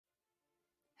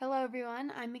Hello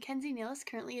everyone, I'm Mackenzie Nealis,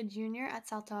 currently a junior at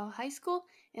South Tahoe High School,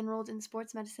 enrolled in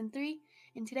Sports Medicine 3,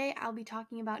 and today I'll be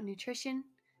talking about nutrition,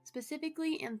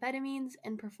 specifically amphetamines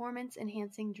and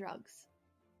performance-enhancing drugs.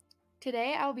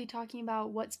 Today I'll be talking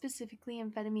about what specifically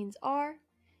amphetamines are,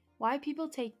 why people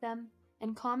take them,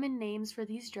 and common names for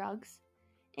these drugs,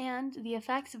 and the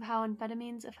effects of how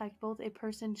amphetamines affect both a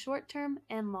person short-term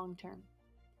and long-term.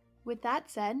 With that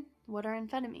said, what are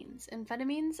amphetamines?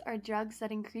 Amphetamines are drugs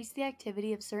that increase the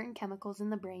activity of certain chemicals in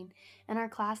the brain and are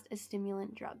classed as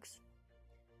stimulant drugs.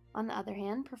 On the other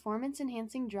hand,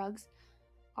 performance-enhancing drugs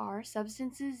are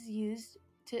substances used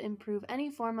to improve any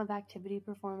form of activity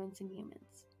performance in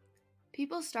humans.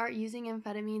 People start using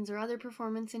amphetamines or other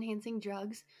performance-enhancing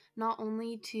drugs not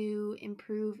only to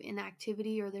improve in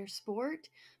activity or their sport,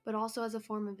 but also as a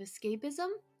form of escapism.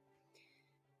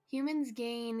 Humans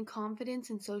gain confidence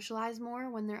and socialize more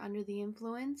when they're under the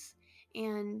influence,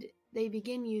 and they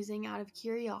begin using out of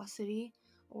curiosity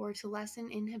or to lessen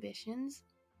inhibitions.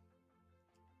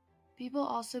 People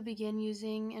also begin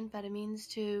using amphetamines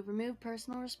to remove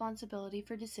personal responsibility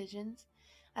for decisions,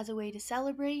 as a way to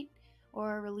celebrate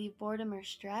or relieve boredom or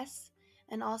stress,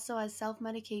 and also as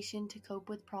self-medication to cope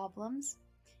with problems.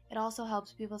 It also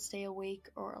helps people stay awake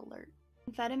or alert.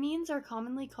 Amphetamines are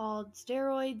commonly called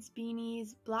steroids,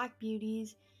 beanies, black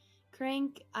beauties,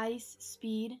 crank, ice,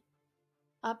 speed,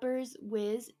 uppers,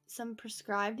 whiz. Some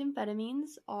prescribed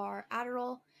amphetamines are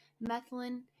Adderall,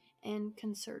 methylene, and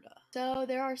Concerta. So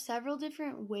there are several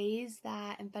different ways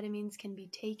that amphetamines can be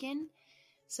taken.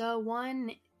 So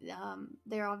one,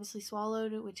 they're obviously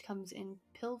swallowed, which comes in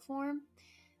pill form.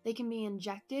 They can be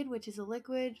injected, which is a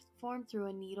liquid form through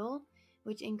a needle,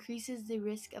 which increases the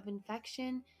risk of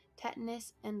infection,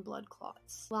 tetanus, and blood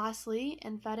clots. Lastly,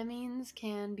 amphetamines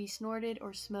can be snorted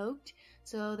or smoked,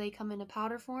 so they come in a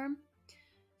powder form.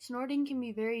 Snorting can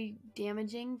be very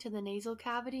damaging to the nasal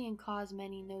cavity and cause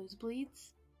many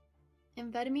nosebleeds.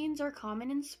 Amphetamines are common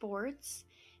in sports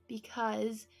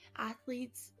because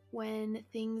athletes, when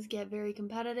things get very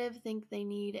competitive, think they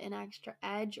need an extra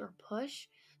edge or push,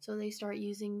 so they start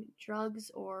using drugs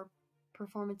or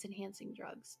performance-enhancing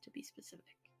drugs, to be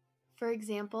specific. For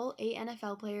example, 8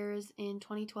 NFL players in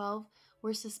 2012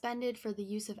 were suspended for the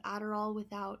use of Adderall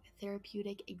without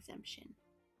therapeutic exemption.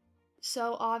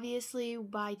 So obviously,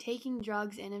 by taking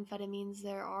drugs and amphetamines,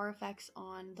 there are effects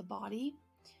on the body.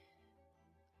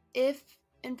 If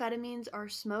amphetamines are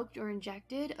smoked or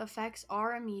injected, effects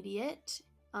are immediate.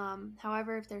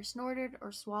 However, if they're snorted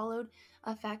or swallowed,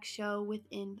 effects show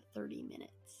within 30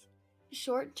 minutes.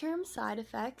 Short-term side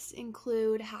effects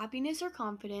include happiness or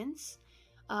confidence,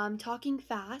 talking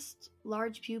fast,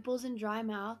 large pupils and dry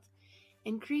mouth,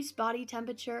 increased body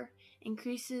temperature,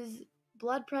 increases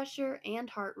blood pressure and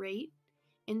heart rate,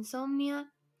 insomnia,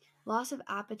 loss of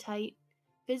appetite,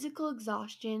 physical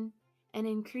exhaustion, and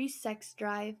increased sex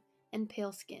drive and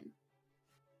pale skin.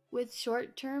 With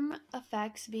short-term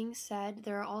effects being said,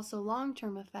 there are also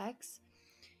long-term effects.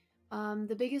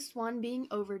 The biggest one being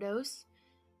overdose,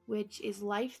 which is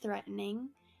life-threatening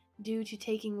due to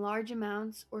taking large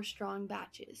amounts or strong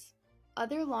batches.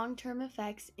 Other long-term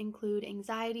effects include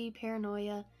anxiety,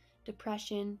 paranoia,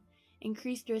 depression,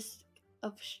 increased risk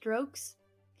of strokes,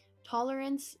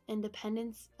 tolerance and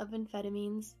dependence of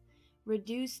amphetamines,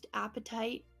 reduced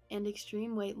appetite and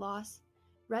extreme weight loss,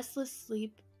 restless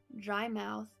sleep, dry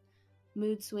mouth,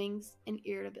 mood swings, and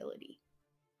irritability.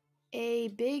 A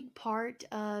big part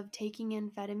of taking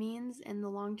amphetamines and the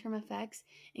long-term effects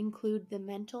include the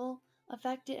mental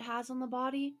effect it has on the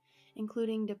body,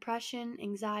 including depression,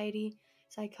 anxiety,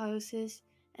 psychosis,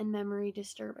 and memory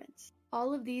disturbance.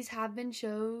 All of these have been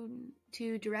shown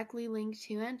to directly link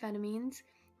to amphetamines,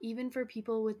 even for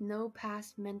people with no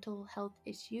past mental health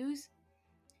issues.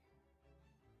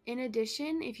 In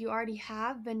addition, if you already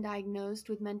have been diagnosed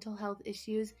with mental health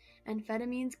issues,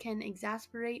 amphetamines can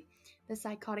exacerbate the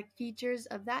psychotic features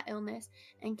of that illness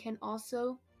and can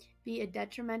also be a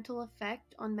detrimental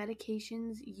effect on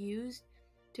medications used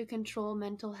to control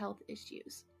mental health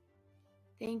issues.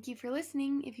 Thank you for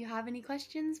listening. If you have any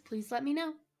questions, please let me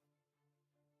know.